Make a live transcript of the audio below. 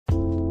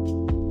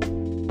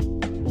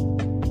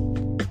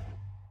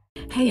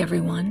Hey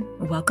everyone,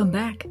 welcome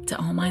back to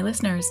all my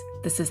listeners.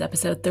 This is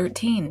episode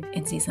 13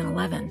 in season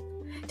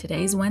 11.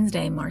 Today's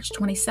Wednesday, March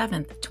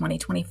 27th,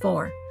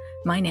 2024.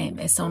 My name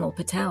is Sonal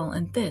Patel,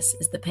 and this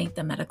is the Paint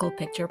the Medical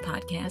Picture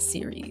podcast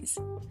series.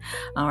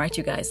 All right,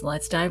 you guys,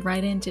 let's dive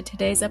right into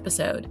today's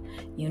episode.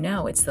 You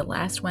know it's the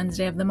last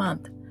Wednesday of the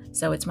month,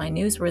 so it's my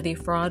Newsworthy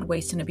fraud,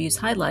 waste, and abuse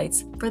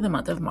highlights for the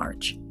month of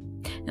March.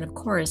 And of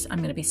course, I'm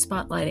going to be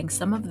spotlighting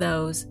some of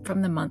those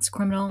from the month's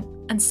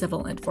criminal and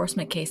civil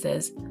enforcement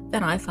cases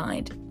that I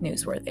find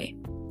newsworthy.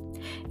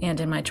 And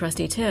in my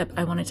Trusty Tip,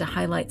 I wanted to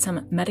highlight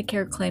some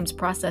Medicare Claims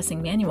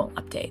Processing Manual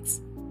updates.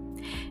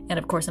 And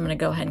of course, I'm going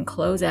to go ahead and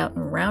close out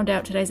and round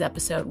out today's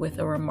episode with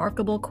a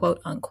remarkable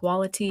quote on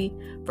quality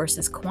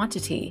versus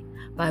quantity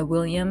by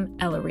William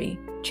Ellery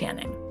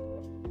Channing.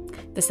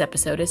 This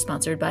episode is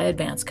sponsored by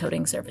Advanced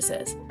Coding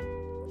Services.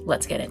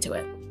 Let's get into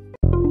it.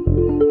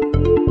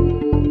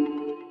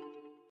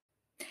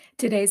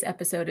 Today's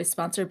episode is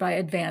sponsored by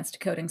Advanced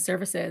Coding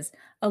Services,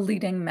 a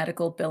leading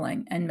medical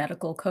billing and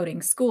medical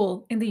coding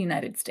school in the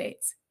United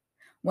States.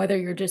 Whether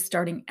you're just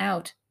starting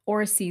out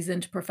or a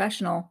seasoned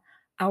professional,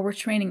 our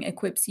training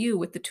equips you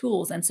with the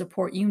tools and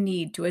support you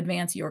need to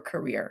advance your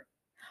career.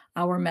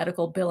 Our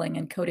medical billing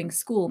and coding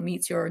school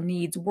meets your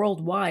needs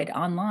worldwide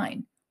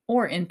online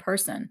or in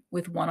person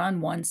with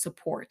one-on-one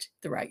support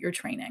throughout your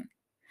training.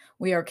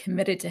 We are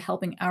committed to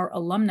helping our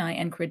alumni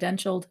and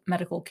credentialed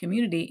medical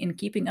community in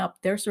keeping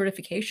up their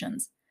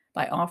certifications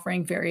by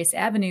offering various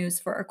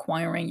avenues for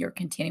acquiring your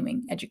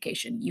continuing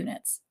education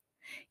units.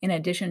 In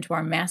addition to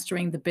our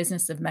Mastering the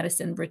Business of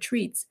Medicine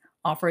retreats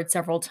offered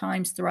several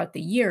times throughout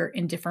the year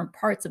in different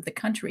parts of the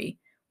country,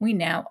 we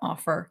now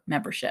offer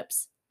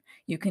memberships.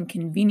 You can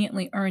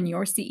conveniently earn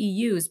your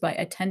CEUs by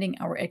attending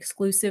our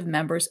exclusive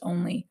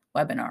members-only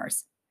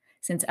webinars.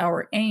 Since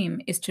our aim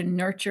is to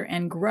nurture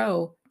and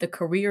grow the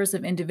careers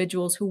of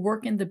individuals who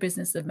work in the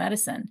business of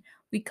medicine,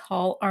 we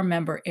call our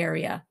member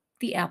area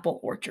the Apple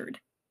Orchard.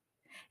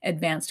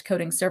 Advanced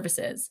Coding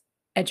Services,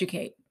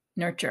 educate,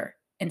 nurture,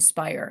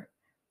 inspire,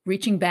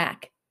 reaching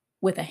back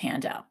with a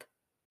hand up.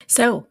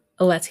 So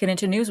let's get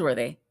into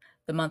Newsworthy.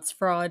 The month's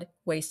fraud,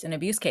 waste, and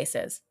abuse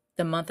cases.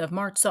 The month of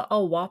March saw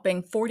a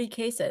whopping 40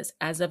 cases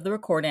as of the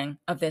recording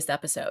of this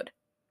episode.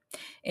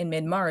 In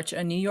mid-March,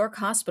 a New York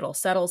hospital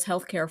settles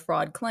healthcare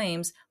fraud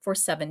claims for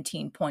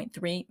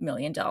 $17.3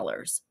 million.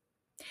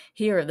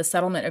 Here, the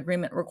settlement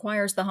agreement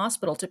requires the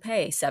hospital to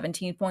pay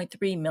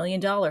 $17.3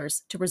 million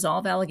to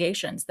resolve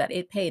allegations that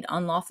it paid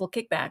unlawful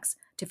kickbacks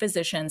to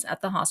physicians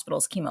at the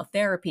hospital's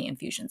chemotherapy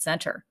infusion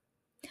center.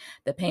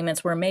 The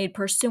payments were made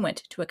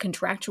pursuant to a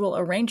contractual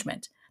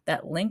arrangement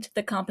that linked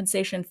the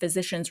compensation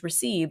physicians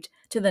received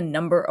to the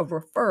number of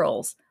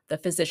referrals the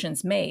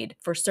physicians made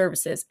for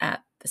services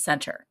at the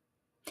center.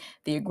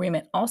 The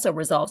agreement also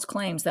resolves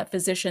claims that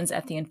physicians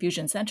at the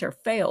infusion center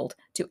failed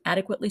to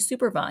adequately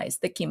supervise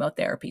the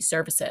chemotherapy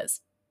services.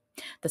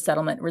 The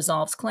settlement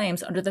resolves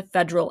claims under the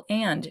federal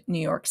and New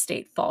York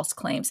State False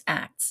Claims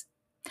Acts.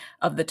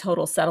 Of the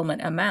total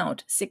settlement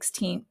amount,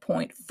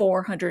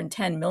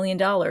 $16.410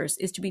 million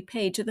is to be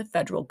paid to the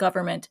federal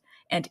government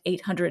and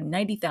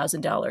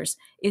 $890,000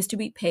 is to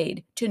be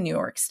paid to New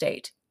York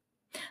State.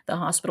 The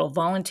hospital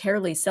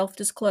voluntarily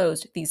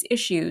self-disclosed these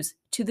issues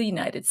to the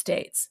United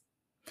States.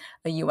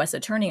 A U.S.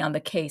 attorney on the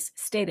case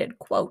stated,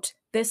 quote,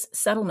 "This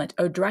settlement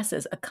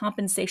addresses a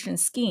compensation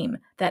scheme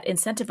that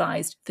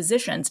incentivized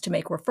physicians to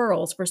make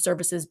referrals for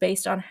services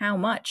based on how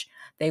much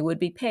they would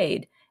be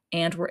paid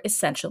and were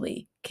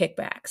essentially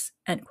kickbacks,"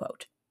 end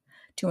quote.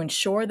 To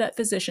ensure that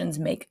physicians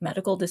make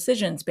medical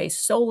decisions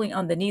based solely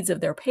on the needs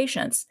of their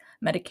patients,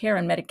 Medicare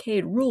and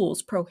Medicaid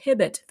rules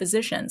prohibit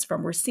physicians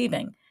from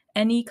receiving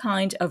any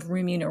kind of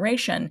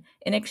remuneration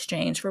in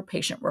exchange for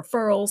patient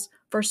referrals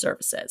for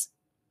services.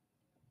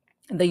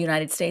 The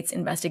United States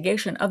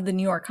investigation of the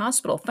New York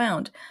hospital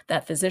found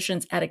that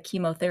physicians at a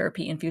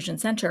chemotherapy infusion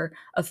center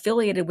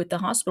affiliated with the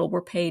hospital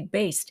were paid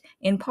based,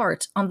 in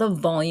part, on the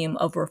volume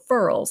of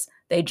referrals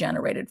they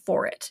generated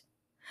for it.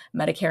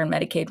 Medicare and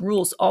Medicaid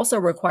rules also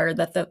require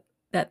that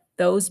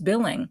those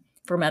billing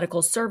for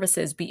medical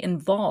services be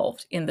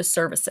involved in the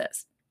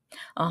services.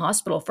 A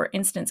hospital, for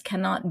instance,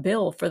 cannot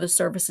bill for the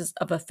services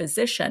of a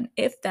physician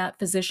if that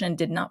physician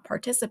did not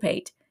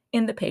participate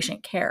in the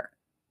patient care.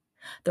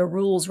 The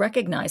rules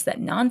recognize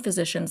that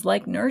non-physicians,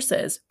 like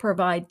nurses,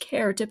 provide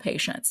care to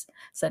patients.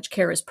 Such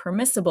care is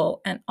permissible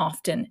and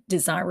often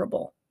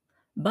desirable.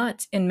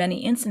 But in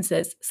many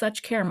instances,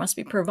 such care must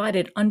be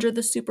provided under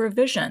the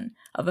supervision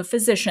of a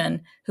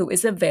physician who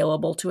is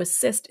available to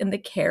assist in the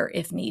care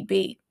if need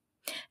be.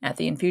 At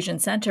the infusion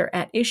center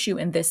at issue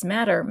in this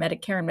matter,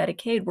 Medicare and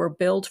Medicaid were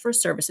billed for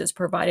services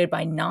provided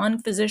by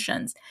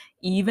non-physicians,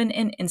 even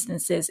in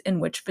instances in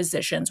which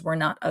physicians were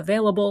not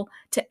available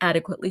to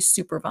adequately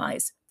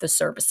supervise the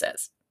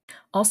services.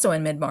 Also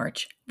in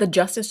mid-March, the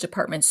Justice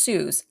Department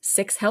sues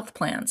 6 health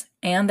plans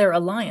and their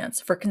alliance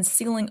for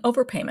concealing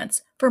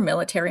overpayments for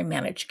military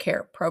managed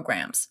care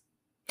programs.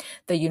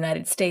 The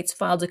United States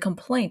filed a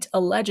complaint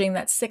alleging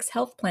that 6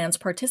 health plans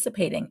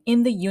participating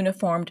in the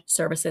Uniformed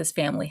Services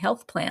Family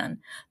Health Plan,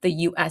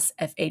 the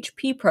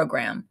USFHP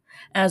program,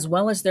 as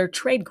well as their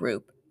trade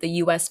group, the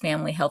U.S.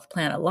 Family Health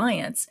Plan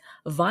Alliance,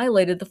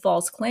 violated the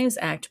False Claims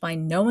Act by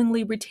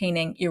knowingly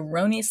retaining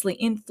erroneously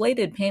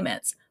inflated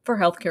payments for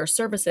healthcare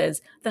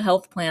services the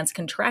health plans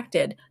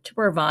contracted to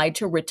provide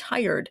to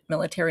retired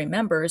military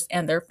members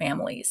and their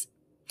families.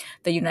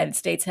 The United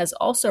States has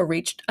also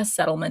reached a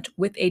settlement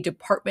with a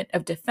Department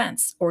of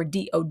Defense, or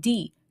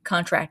DoD,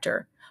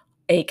 contractor,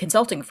 a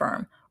consulting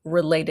firm,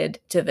 related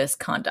to this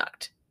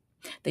conduct.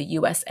 The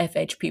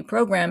USFHP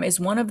program is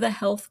one of the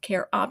health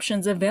care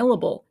options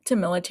available to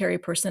military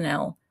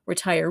personnel,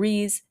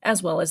 retirees,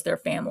 as well as their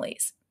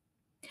families.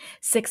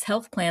 6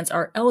 health plans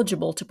are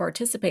eligible to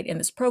participate in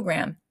this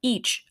program,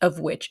 each of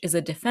which is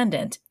a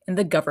defendant in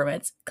the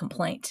government's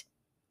complaint.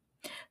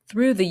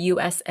 Through the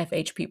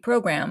USFHP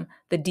program,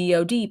 the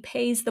DoD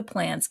pays the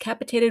plans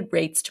capitated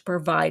rates to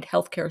provide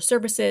healthcare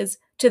services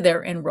to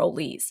their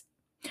enrollees.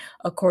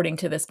 According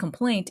to this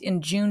complaint,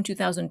 in June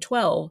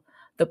 2012,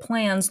 the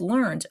plans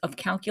learned of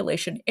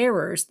calculation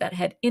errors that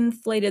had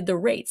inflated the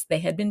rates they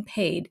had been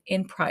paid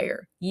in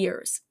prior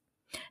years.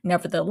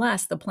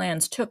 Nevertheless, the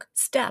plans took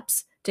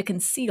steps to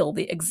conceal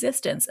the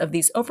existence of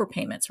these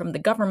overpayments from the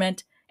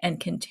government and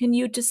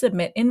continued to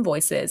submit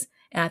invoices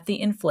at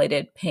the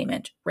inflated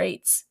payment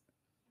rates.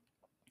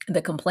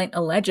 The complaint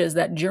alleges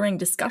that during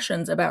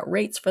discussions about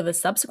rates for the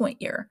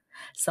subsequent year,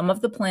 some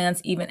of the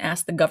plans even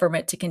asked the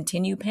government to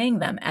continue paying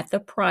them at the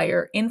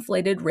prior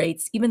inflated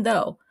rates, even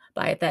though,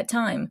 by at that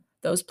time,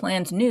 those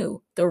plans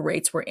knew the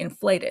rates were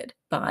inflated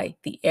by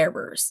the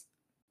errors.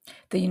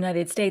 The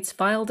United States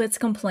filed its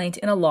complaint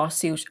in a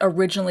lawsuit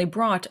originally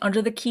brought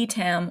under the qui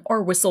tam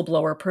or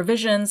whistleblower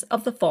provisions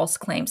of the False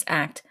Claims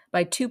Act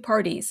by 2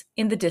 parties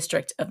in the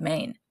District of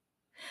Maine.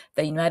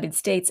 The United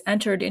States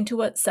entered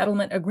into a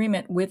settlement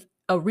agreement with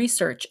a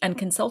research and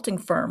consulting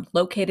firm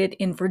located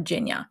in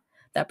Virginia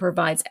that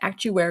provides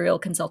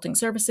actuarial consulting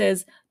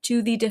services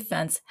to the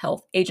Defense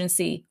Health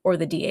Agency, or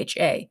the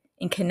DHA,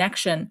 in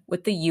connection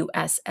with the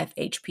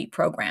USFHP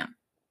program.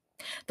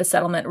 The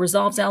settlement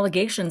resolves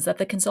allegations that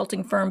the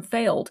consulting firm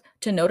failed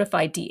to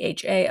notify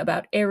DHA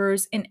about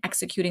errors in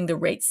executing the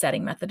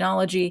rate-setting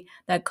methodology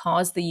that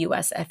caused the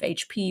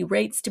USFHP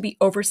rates to be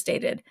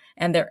overstated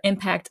and their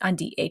impact on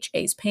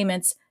DHA's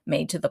payments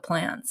made to the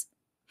plans.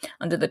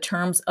 Under the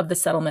terms of the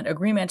settlement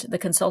agreement, the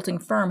consulting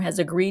firm has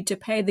agreed to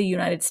pay the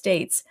United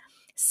States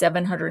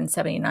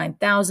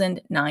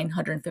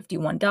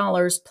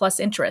 $779,951 plus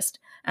interest,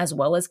 as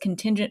well as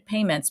contingent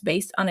payments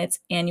based on its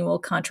annual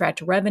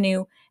contract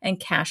revenue and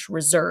cash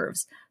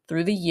reserves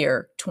through the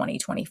year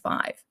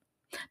 2025.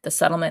 The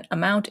settlement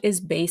amount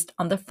is based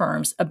on the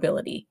firm's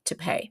ability to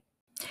pay.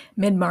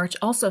 Mid-March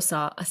also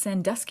saw a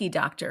Sandusky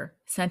doctor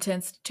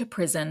sentenced to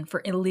prison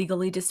for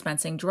illegally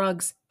dispensing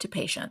drugs to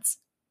patients.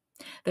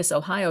 This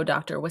Ohio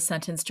doctor was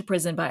sentenced to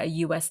prison by a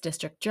U.S.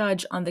 district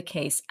judge on the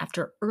case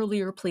after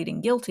earlier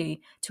pleading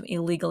guilty to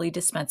illegally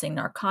dispensing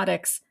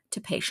narcotics to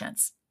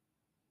patients.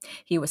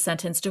 He was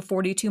sentenced to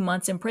 42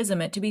 months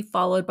imprisonment to be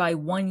followed by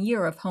 1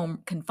 year of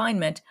home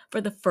confinement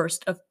for the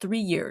first of 3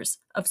 years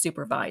of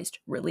supervised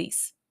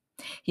release.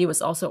 He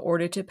was also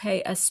ordered to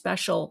pay a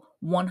special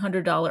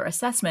 $100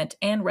 assessment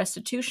and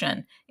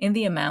restitution in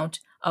the amount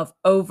of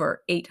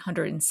over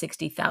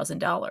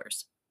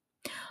 $860,000.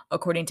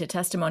 According to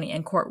testimony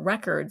and court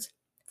records,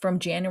 from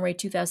January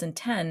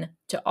 2010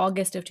 to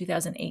August of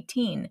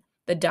 2018,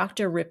 the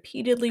doctor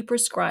repeatedly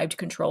prescribed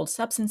controlled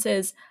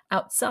substances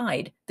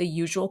outside the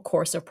usual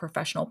course of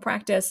professional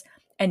practice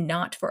and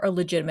not for a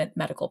legitimate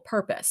medical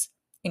purpose,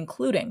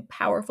 including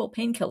powerful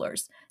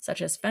painkillers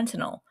such as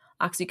fentanyl,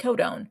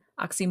 oxycodone,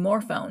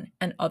 oxymorphone,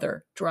 and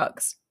other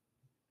drugs.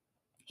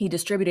 He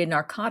distributed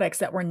narcotics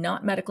that were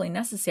not medically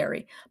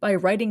necessary by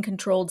writing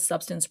controlled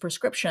substance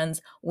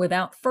prescriptions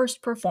without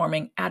first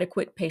performing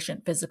adequate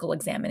patient physical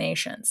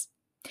examinations.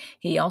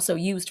 He also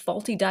used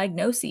faulty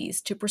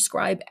diagnoses to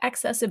prescribe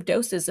excessive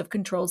doses of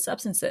controlled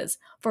substances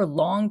for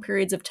long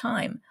periods of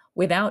time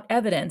without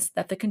evidence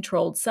that the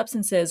controlled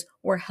substances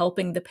were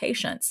helping the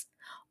patients,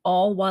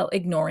 all while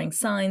ignoring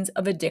signs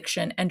of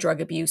addiction and drug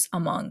abuse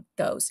among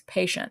those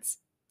patients.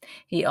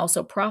 He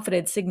also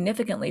profited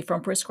significantly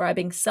from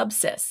prescribing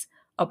Subsys,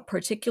 a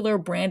particular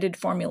branded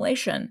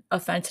formulation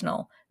of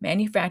fentanyl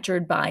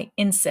manufactured by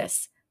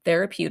Insys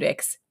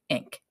Therapeutics,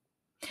 Inc.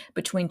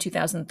 Between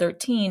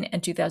 2013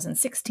 and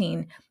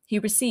 2016, he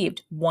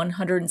received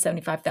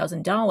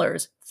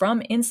 $175,000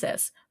 from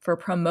Insys for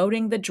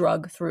promoting the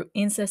drug through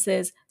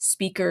Insys's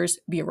Speakers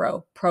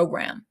Bureau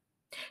program.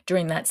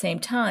 During that same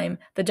time,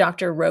 the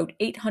doctor wrote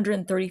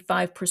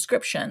 835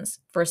 prescriptions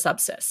for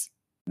Subsys.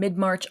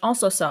 Mid-March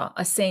also saw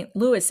a St.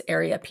 Louis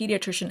area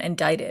pediatrician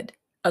indicted,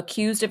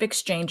 accused of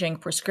exchanging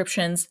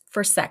prescriptions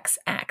for sex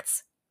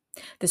acts.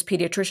 This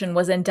pediatrician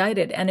was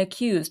indicted and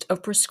accused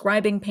of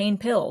prescribing pain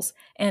pills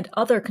and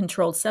other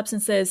controlled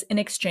substances in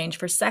exchange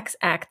for sex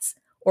acts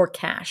or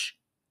cash.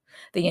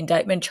 The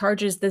indictment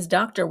charges this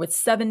doctor with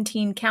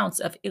 17 counts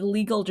of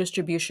illegal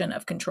distribution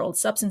of controlled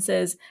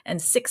substances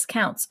and 6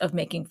 counts of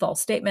making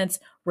false statements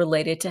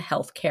related to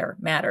healthcare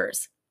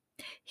matters.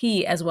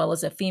 He, as well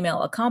as a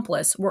female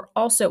accomplice, were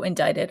also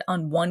indicted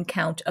on 1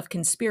 count of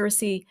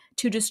conspiracy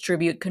to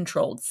distribute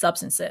controlled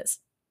substances.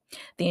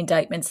 The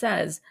indictment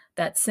says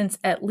that since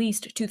at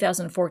least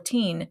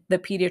 2014, the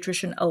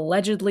pediatrician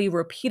allegedly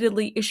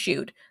repeatedly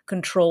issued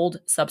controlled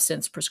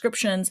substance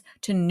prescriptions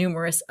to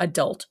numerous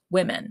adult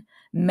women,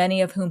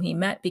 many of whom he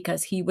met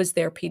because he was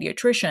their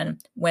pediatrician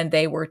when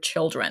they were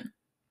children,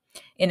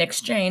 in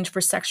exchange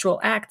for sexual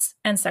acts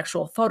and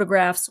sexual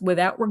photographs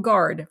without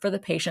regard for the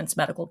patient's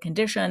medical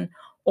condition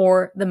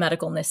or the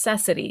medical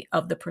necessity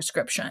of the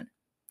prescription.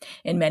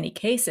 In many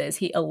cases,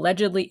 he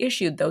allegedly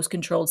issued those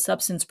controlled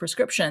substance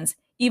prescriptions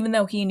even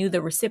though he knew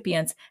the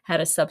recipients had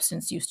a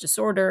substance use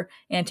disorder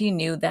and he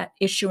knew that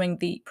issuing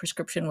the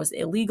prescription was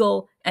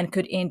illegal and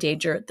could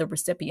endanger the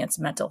recipient's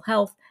mental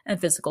health and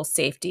physical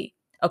safety,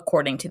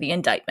 according to the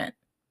indictment.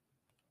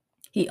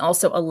 He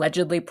also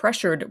allegedly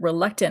pressured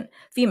reluctant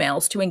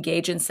females to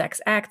engage in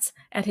sex acts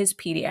at his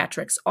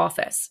pediatrics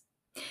office.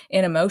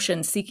 In a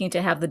motion seeking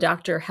to have the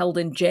doctor held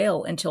in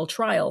jail until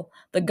trial,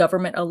 the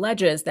government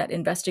alleges that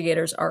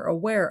investigators are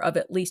aware of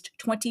at least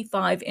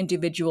 25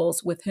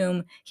 individuals with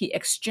whom he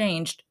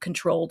exchanged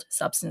controlled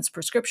substance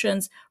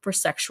prescriptions for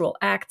sexual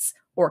acts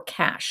or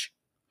cash.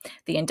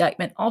 The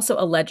indictment also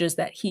alleges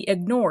that he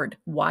ignored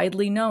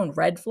widely known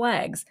red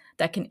flags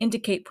that can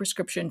indicate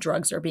prescription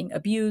drugs are being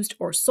abused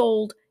or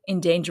sold,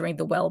 endangering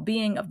the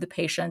well-being of the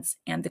patients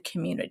and the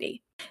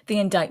community. The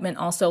indictment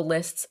also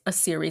lists a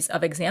series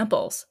of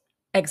examples.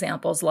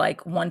 Examples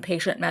like one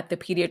patient met the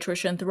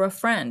pediatrician through a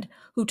friend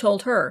who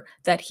told her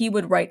that he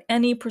would write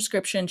any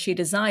prescription she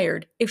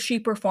desired if she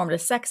performed a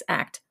sex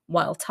act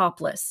while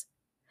topless.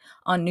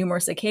 On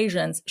numerous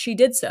occasions, she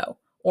did so,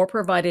 or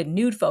provided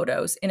nude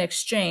photos in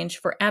exchange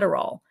for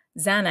Adderall,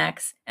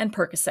 Xanax, and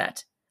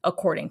Percocet,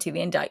 according to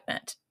the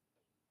indictment.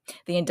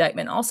 The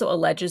indictment also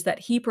alleges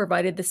that he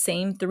provided the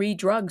same 3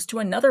 drugs to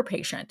another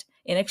patient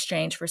in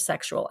exchange for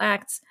sexual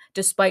acts,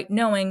 despite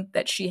knowing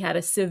that she had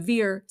a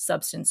severe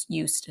substance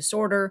use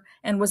disorder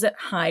and was at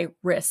high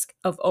risk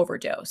of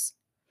overdose.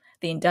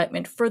 The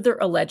indictment further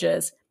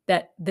alleges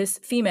that this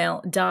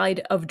female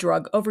died of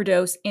drug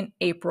overdose in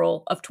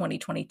April of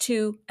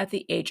 2022 at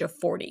the age of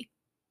 40.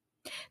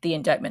 The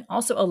indictment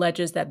also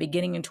alleges that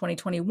beginning in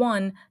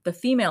 2021, the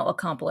female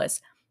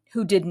accomplice,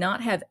 who did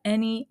not have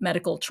any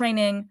medical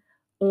training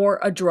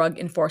or a Drug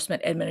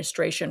Enforcement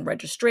Administration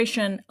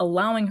registration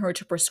allowing her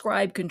to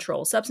prescribe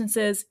controlled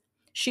substances,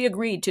 she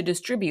agreed to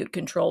distribute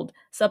controlled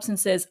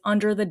substances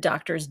under the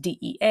doctor's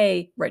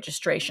DEA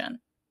registration.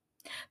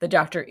 The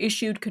doctor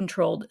issued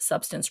controlled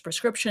substance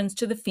prescriptions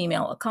to the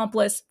female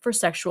accomplice for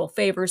sexual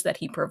favors that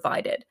he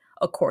provided,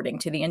 according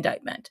to the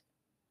indictment.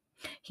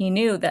 He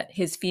knew that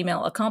his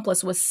female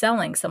accomplice was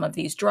selling some of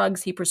these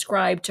drugs he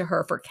prescribed to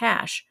her for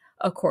cash,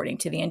 according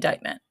to the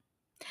indictment.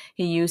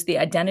 He used the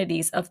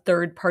identities of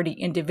third-party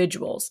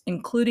individuals,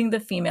 including the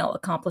female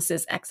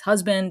accomplice's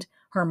ex-husband,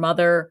 her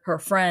mother, her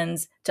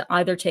friends, to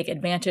either take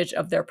advantage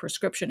of their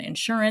prescription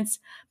insurance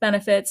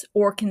benefits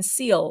or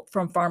conceal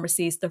from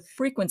pharmacies the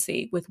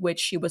frequency with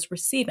which she was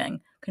receiving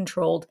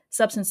controlled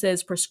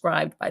substances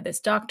prescribed by this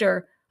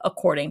doctor,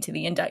 according to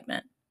the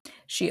indictment.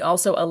 She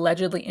also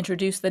allegedly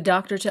introduced the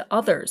doctor to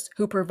others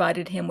who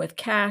provided him with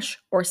cash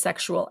or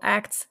sexual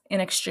acts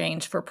in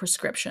exchange for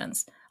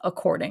prescriptions,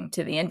 according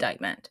to the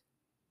indictment.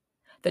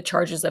 The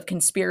charges of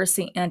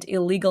conspiracy and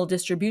illegal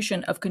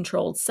distribution of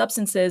controlled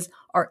substances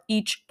are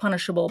each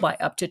punishable by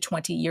up to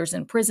 20 years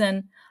in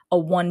prison, a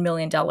 $1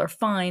 million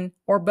fine,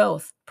 or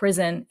both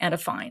prison and a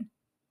fine.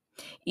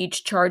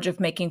 Each charge of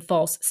making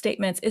false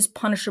statements is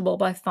punishable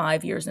by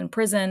 5 years in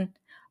prison,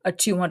 a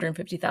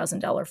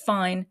 $250,000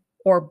 fine,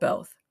 or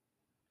both.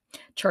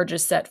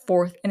 Charges set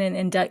forth in an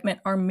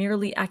indictment are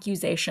merely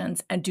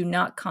accusations and do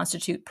not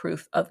constitute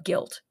proof of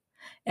guilt.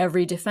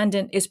 Every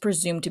defendant is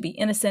presumed to be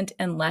innocent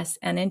unless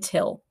and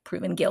until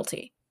proven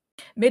guilty.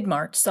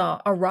 Mid-March saw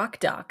a rock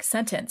doc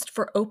sentenced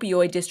for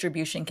opioid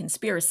distribution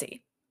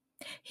conspiracy.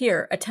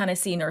 Here, a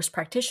Tennessee nurse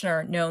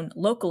practitioner known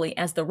locally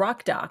as the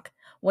Rock Doc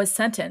was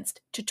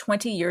sentenced to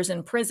 20 years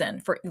in prison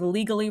for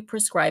illegally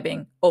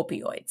prescribing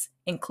opioids,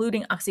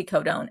 including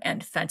oxycodone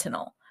and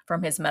fentanyl,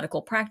 from his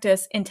medical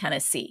practice in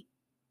Tennessee.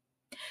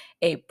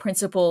 A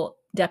principal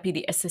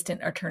deputy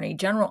assistant attorney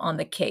general on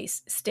the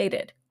case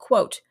stated,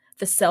 quote,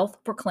 "The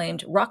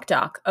self-proclaimed rock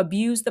doc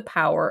abused the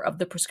power of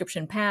the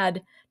prescription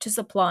pad to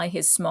supply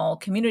his small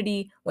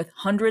community with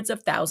hundreds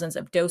of thousands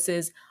of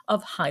doses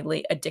of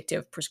highly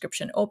addictive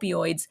prescription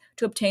opioids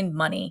to obtain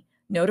money,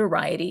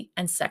 notoriety,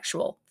 and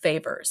sexual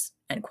favors,"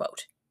 end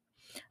quote.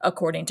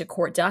 According to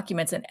court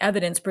documents and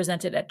evidence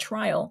presented at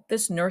trial,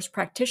 this nurse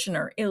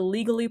practitioner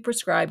illegally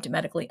prescribed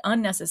medically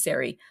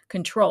unnecessary,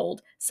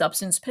 controlled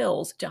substance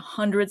pills to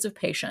hundreds of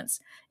patients,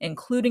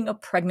 including a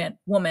pregnant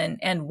woman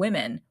and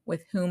women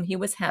with whom he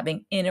was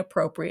having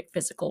inappropriate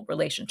physical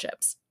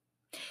relationships.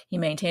 He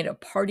maintained a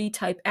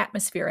party-type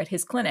atmosphere at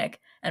his clinic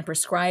and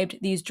prescribed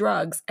these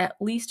drugs at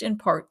least in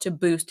part to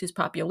boost his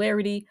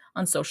popularity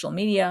on social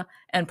media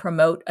and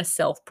promote a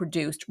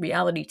self-produced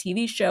reality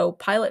TV show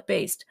pilot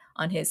based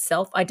on his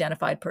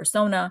self-identified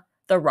persona,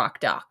 the Rock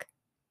Doc.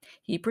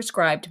 He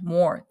prescribed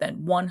more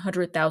than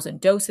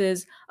 100,000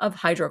 doses of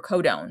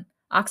hydrocodone,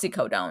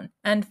 oxycodone,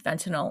 and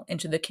fentanyl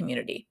into the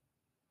community.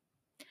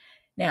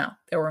 Now,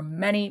 there were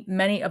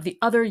many of the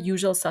other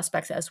usual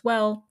suspects as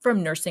well,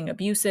 from nursing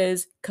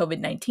abuses,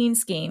 COVID-19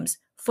 schemes,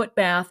 foot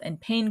bath and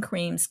pain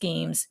cream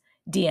schemes,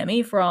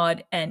 DME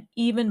fraud, and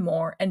even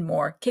more and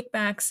more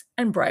kickbacks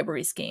and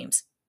bribery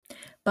schemes.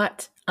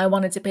 But I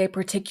wanted to pay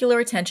particular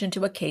attention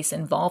to a case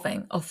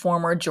involving a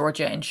former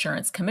Georgia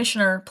insurance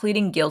commissioner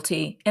pleading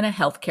guilty in a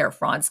healthcare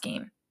fraud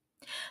scheme.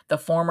 The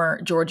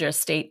former Georgia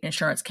State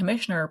Insurance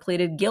Commissioner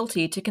pleaded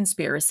guilty to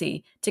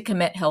conspiracy to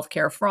commit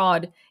healthcare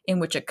fraud in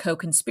which a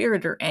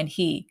co-conspirator and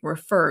he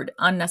referred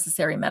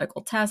unnecessary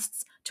medical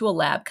tests to a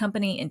lab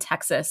company in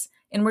Texas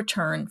in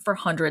return for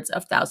hundreds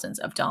of thousands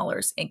of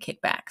dollars in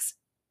kickbacks.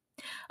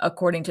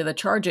 According to the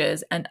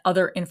charges and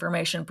other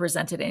information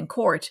presented in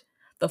court,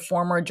 the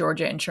former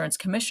Georgia Insurance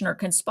Commissioner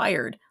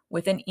conspired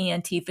with an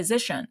ENT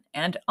physician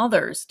and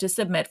others to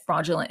submit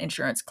fraudulent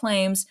insurance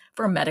claims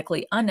for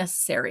medically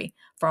unnecessary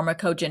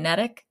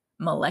pharmacogenetic,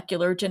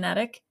 molecular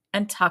genetic,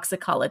 and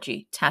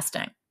toxicology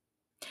testing.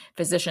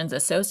 Physicians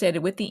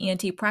associated with the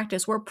ENT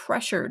practice were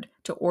pressured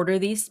to order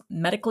these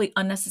medically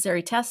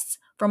unnecessary tests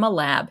from a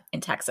lab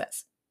in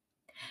Texas.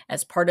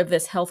 As part of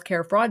this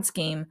healthcare fraud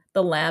scheme,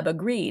 the lab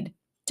agreed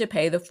to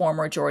pay the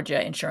former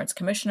Georgia Insurance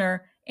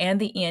Commissioner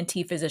and the ENT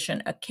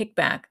physician a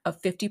kickback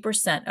of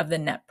 50% of the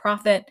net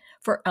profit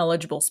for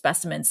eligible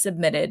specimens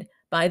submitted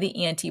by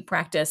the ENT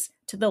practice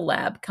to the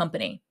lab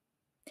company.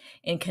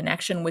 In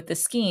connection with the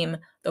scheme,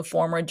 the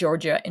former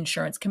Georgia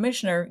Insurance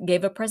Commissioner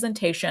gave a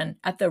presentation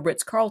at the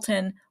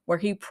Ritz-Carlton where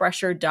he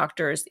pressured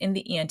doctors in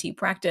the ENT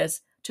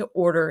practice to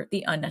order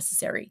the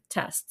unnecessary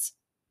tests.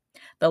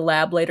 The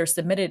lab later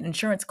submitted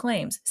insurance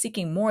claims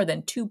seeking more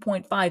than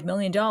 $2.5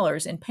 million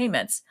in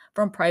payments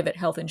from private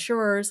health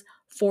insurers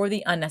for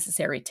the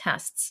unnecessary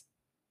tests.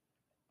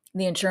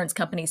 The insurance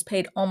companies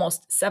paid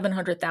almost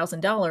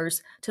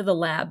 $700,000 to the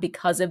lab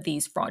because of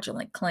these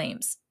fraudulent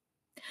claims.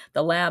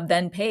 The lab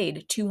then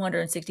paid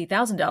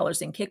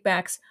 $260,000 in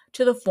kickbacks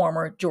to the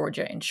former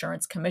Georgia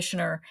Insurance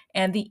Commissioner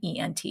and the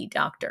ENT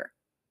doctor.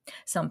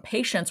 Some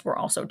patients were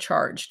also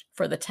charged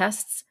for the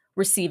tests,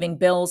 receiving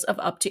bills of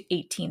up to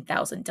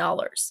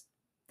 $18,000.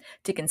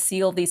 To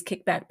conceal these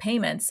kickback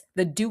payments,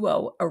 the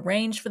duo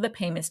arranged for the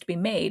payments to be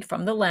made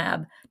from the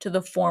lab to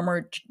the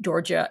former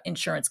Georgia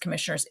Insurance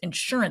Commissioner's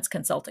insurance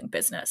consulting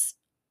business.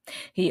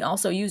 He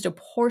also used a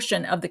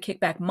portion of the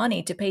kickback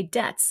money to pay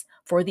debts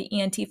for the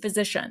ENT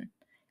physician,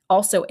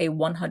 also a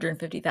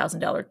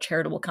 $150,000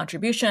 charitable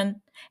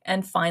contribution,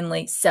 and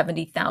finally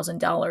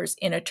 $70,000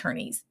 in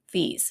attorney's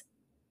fees.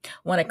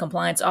 When a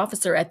compliance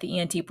officer at the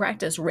ENT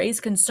practice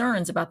raised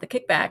concerns about the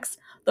kickbacks,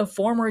 the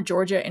former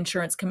Georgia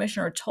Insurance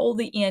Commissioner told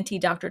the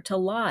ENT doctor to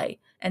lie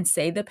and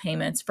say the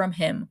payments from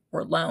him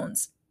were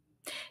loans.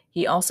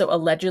 He also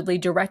allegedly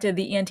directed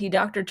the ENT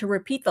doctor to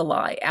repeat the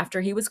lie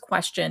after he was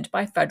questioned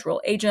by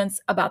federal agents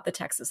about the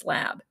Texas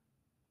lab.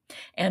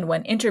 And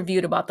when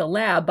interviewed about the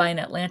lab by an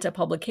Atlanta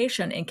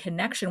publication in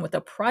connection with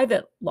a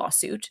private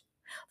lawsuit,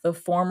 the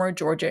former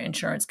Georgia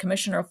Insurance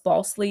Commissioner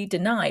falsely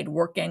denied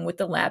working with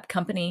the lab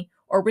company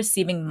or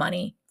receiving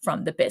money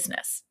from the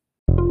business.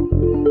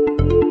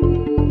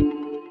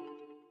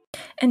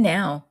 And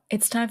now,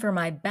 it's time for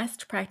my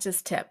best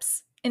practice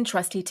tips in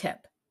Trusty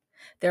Tip.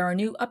 There are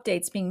new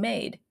updates being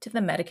made to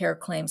the Medicare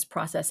Claims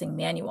Processing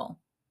Manual.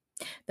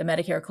 The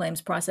Medicare Claims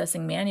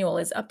Processing Manual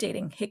is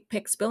updating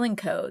HCPCS billing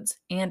codes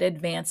and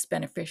Advanced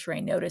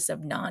Beneficiary Notice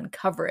of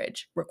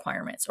Non-Coverage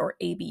requirements, or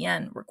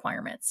ABN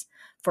requirements,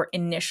 for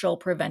initial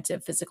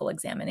preventive physical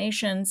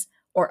examinations,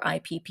 or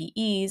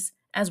IPPEs,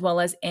 as well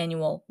as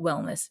annual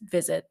wellness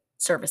visit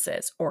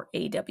services, or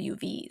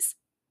AWVs.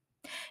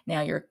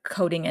 Now, your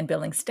coding and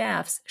billing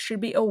staffs should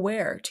be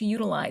aware to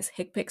utilize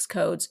HCPCS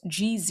codes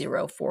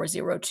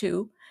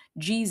G0402,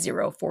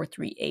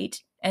 G0438,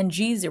 and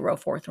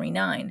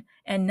G0439,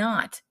 and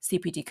not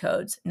CPT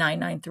codes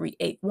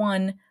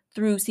 99381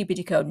 through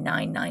CPT code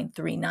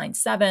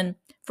 99397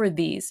 for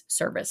these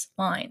service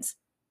lines.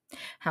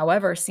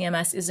 However,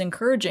 CMS is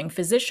encouraging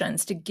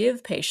physicians to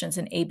give patients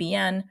an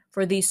ABN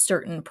for these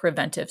certain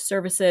preventive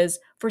services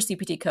for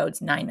CPT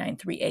codes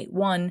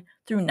 99381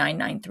 through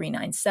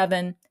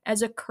 99397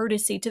 as a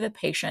courtesy to the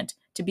patient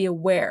to be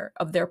aware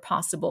of their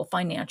possible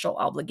financial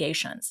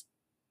obligations.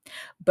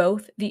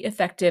 Both the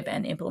effective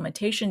and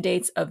implementation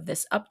dates of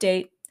this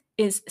update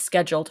is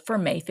scheduled for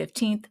May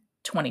 15th,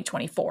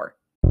 2024.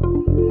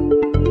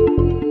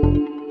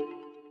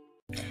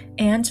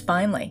 And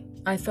finally,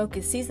 I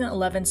focus Season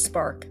 11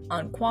 Spark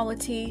on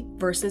quality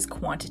versus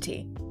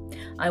quantity.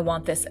 I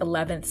want this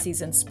 11th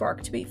season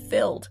Spark to be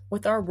filled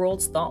with our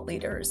world's thought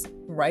leaders,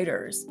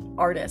 writers,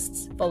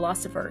 artists,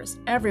 philosophers,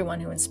 everyone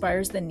who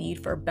inspires the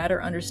need for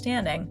better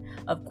understanding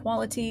of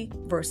quality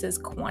versus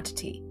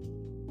quantity.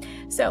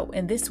 So,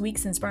 in this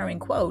week's inspiring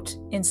quote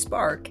in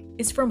Spark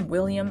is from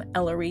William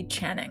Ellery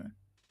Channing.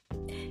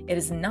 It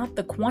is not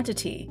the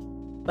quantity,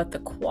 but the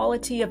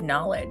quality of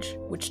knowledge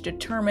which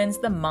determines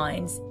the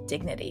mind's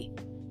dignity.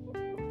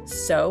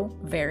 So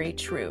very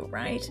true,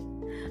 right?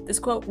 This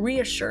quote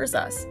reassures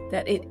us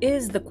that it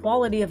is the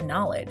quality of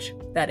knowledge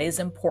that is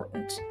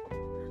important.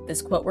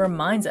 This quote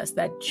reminds us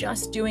that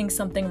just doing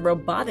something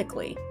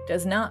robotically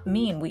does not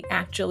mean we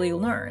actually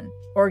learn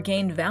or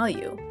gain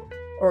value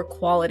or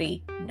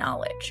quality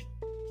knowledge.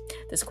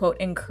 This quote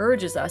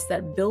encourages us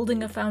that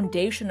building a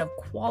foundation of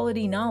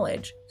quality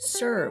knowledge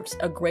serves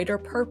a greater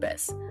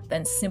purpose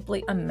than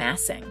simply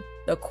amassing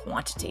the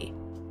quantity.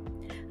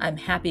 I'm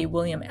happy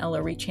William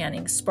Ellery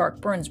Channing's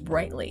spark burns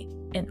brightly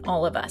in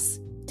all of us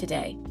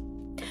today.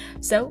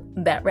 So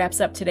that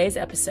wraps up today's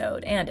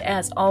episode, and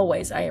as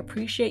always, I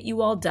appreciate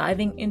you all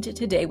diving into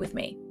today with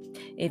me.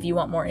 If you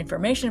want more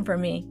information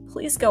from me,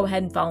 please go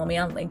ahead and follow me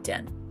on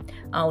LinkedIn.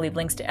 I'll leave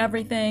links to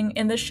everything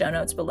in the show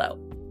notes below.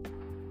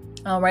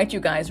 All right, you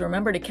guys,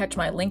 remember to catch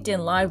my LinkedIn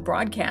live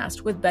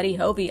broadcast with Betty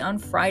Hovey on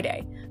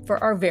Friday for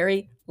our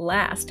very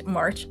last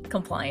March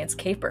Compliance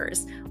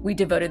Capers. We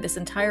devoted this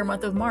entire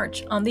month of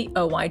March on the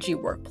OIG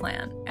work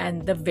plan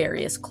and the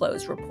various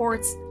closed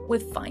reports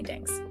with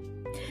findings.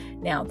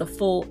 Now, the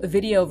full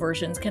video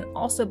versions can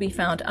also be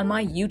found on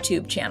my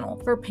YouTube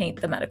channel for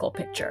Paint the Medical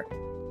Picture.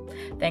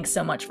 Thanks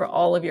so much for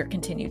all of your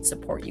continued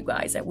support, you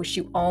guys. I wish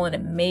you all an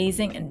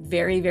amazing and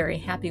very, very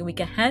happy week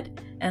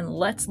ahead, and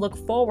let's look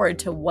forward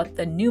to what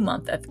the new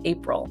month of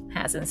April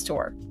has in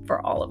store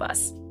for all of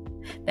us.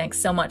 Thanks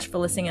so much for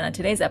listening in on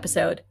today's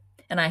episode,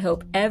 and I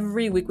hope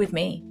every week with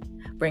me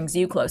brings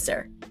you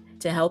closer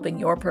to helping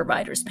your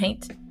providers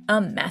paint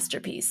a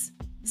masterpiece.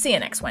 See you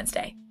next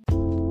Wednesday.